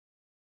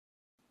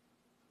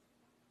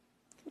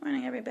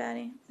morning,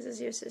 everybody. This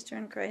is your sister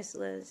in Christ,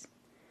 Liz.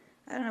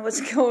 I don't know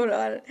what's going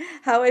on,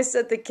 how I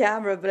set the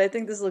camera, but I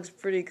think this looks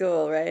pretty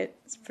cool, right?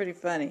 It's pretty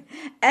funny.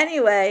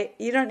 Anyway,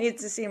 you don't need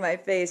to see my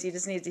face. You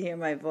just need to hear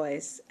my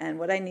voice. And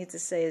what I need to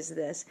say is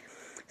this.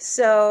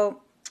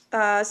 So,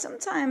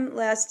 sometime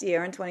last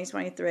year in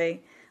 2023,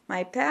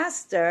 my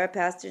pastor,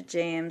 Pastor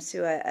James,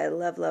 who I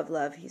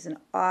love, he's an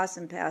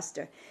awesome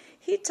pastor.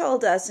 He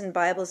told us in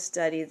Bible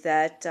study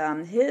that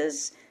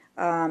his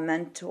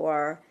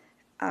mentor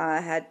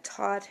had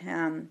taught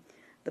him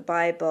the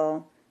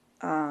Bible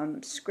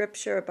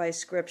scripture by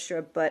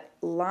scripture, but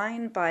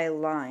line by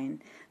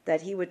line,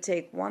 that he would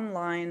take one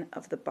line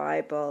of the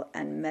Bible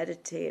and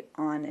meditate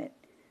on it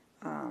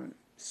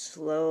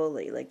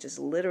slowly, like just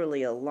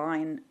literally a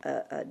line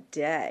a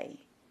day.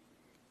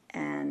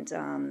 And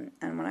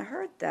when I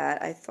heard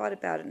that, I thought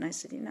about it, and I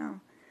said,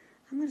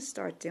 I'm going to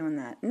start doing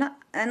that.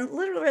 And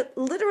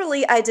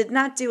literally, I did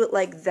not do it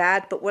like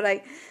that, but what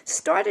I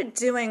started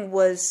doing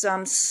was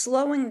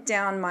slowing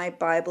down my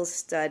Bible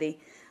study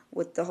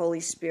with the Holy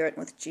Spirit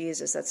and with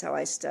Jesus. That's how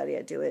I study.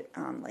 I do it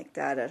like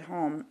that at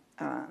home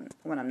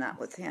when I'm not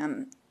with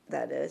him,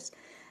 that is.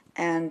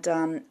 And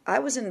I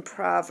was in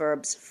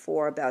Proverbs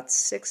for about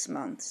 6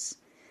 months.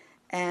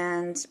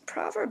 And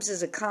Proverbs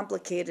is a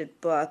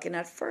complicated book. And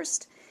at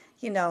first,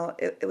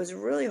 it was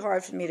really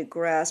hard for me to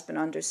grasp and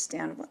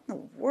understand what in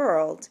the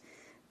world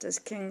does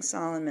King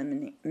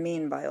Solomon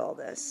mean by all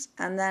this.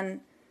 And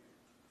then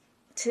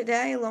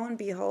today, lo and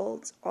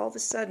behold, all of a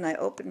sudden I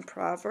opened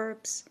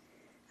Proverbs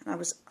and I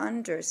was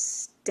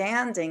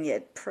understanding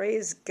it.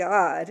 Praise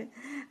God.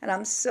 And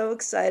I'm so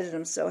excited.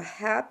 I'm so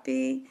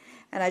happy.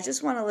 And I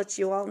just want to let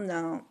you all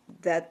know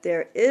that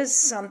there is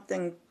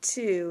something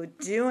to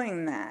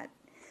doing that.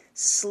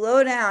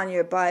 Slow down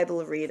your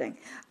Bible reading.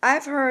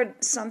 I've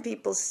heard some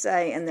people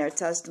say in their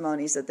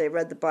testimonies that they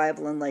read the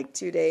Bible in like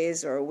 2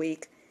 days or a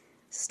week.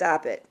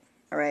 Stop it,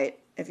 all right?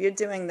 If you're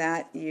doing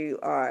that, you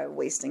are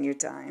wasting your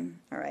time,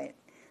 all right?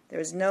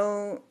 There's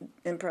no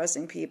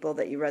impressing people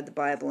that you read the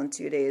Bible in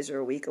 2 days or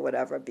a week or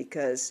whatever,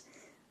 because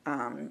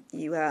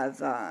you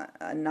have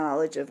a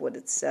knowledge of what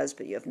it says,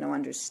 but you have no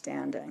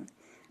understanding.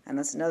 And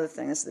that's another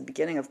thing. That's the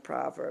beginning of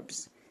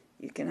Proverbs.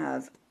 You can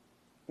have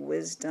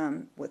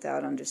wisdom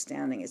without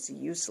understanding. It's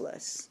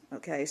useless.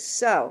 Okay,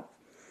 so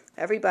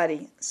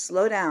everybody,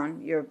 slow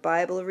down your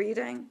Bible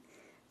reading,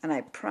 and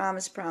I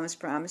promise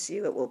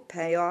you it will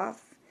pay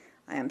off.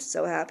 I am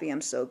so happy.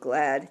 I'm so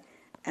glad.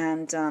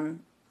 And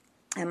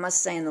I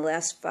must say, in the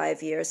last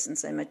 5 years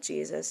since I met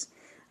Jesus,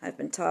 I've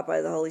been taught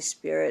by the Holy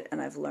Spirit,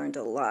 and I've learned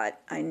a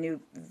lot. I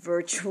knew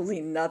virtually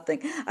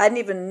nothing. I didn't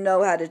even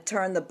know how to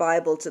turn the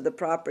Bible to the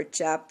proper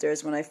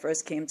chapters when I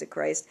first came to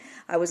Christ.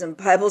 I was in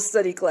Bible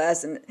study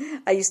class, and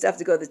I used to have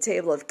to go to the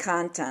table of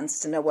contents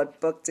to know what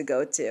book to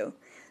go to.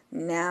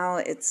 Now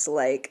it's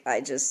like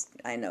I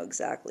know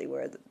exactly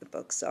where the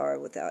books are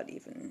without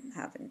even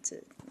having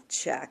to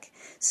check.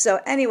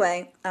 So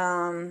anyway,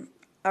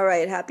 all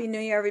right, Happy New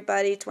Year,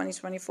 everybody,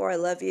 2024. I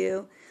love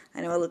you. I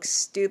know I look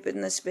stupid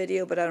in this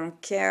video, but I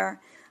don't care.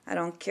 I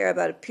don't care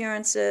about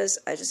appearances.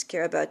 I just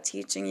care about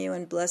teaching you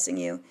and blessing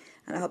you,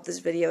 and I hope this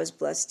video has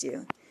blessed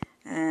you.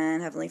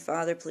 And Heavenly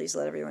Father, please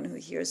let everyone who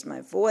hears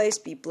my voice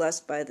be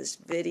blessed by this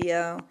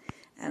video,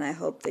 and I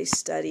hope they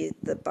study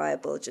the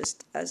Bible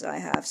just as I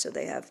have, so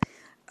they have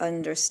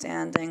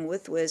understanding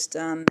with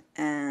wisdom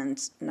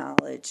and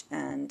knowledge,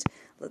 and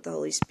let the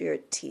Holy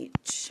Spirit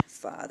teach.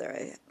 Father,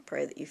 I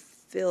pray that you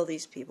fill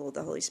these people with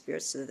the Holy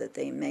Spirit so that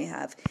they may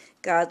have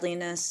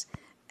godliness,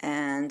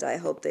 and I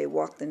hope they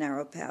walk the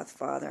narrow path,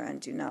 Father, and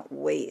do not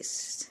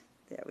waste.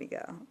 There we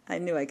go. I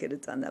knew I could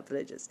have done that, but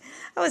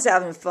I was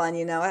having fun,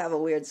 I have a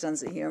weird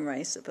sense of humor,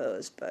 I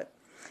suppose, but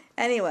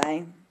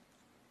anyway.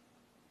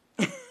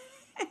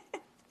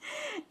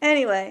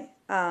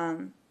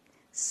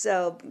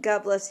 So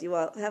God bless you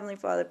all. Heavenly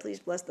Father, please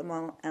bless them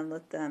all, and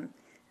let the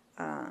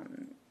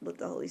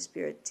Holy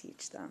Spirit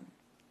teach them.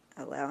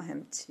 Allow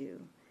him to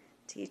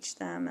teach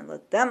them, and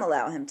let them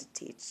allow him to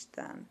teach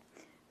them,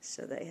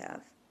 so they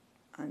have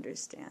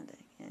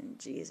understanding. In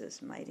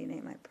Jesus' mighty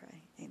name I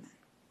pray.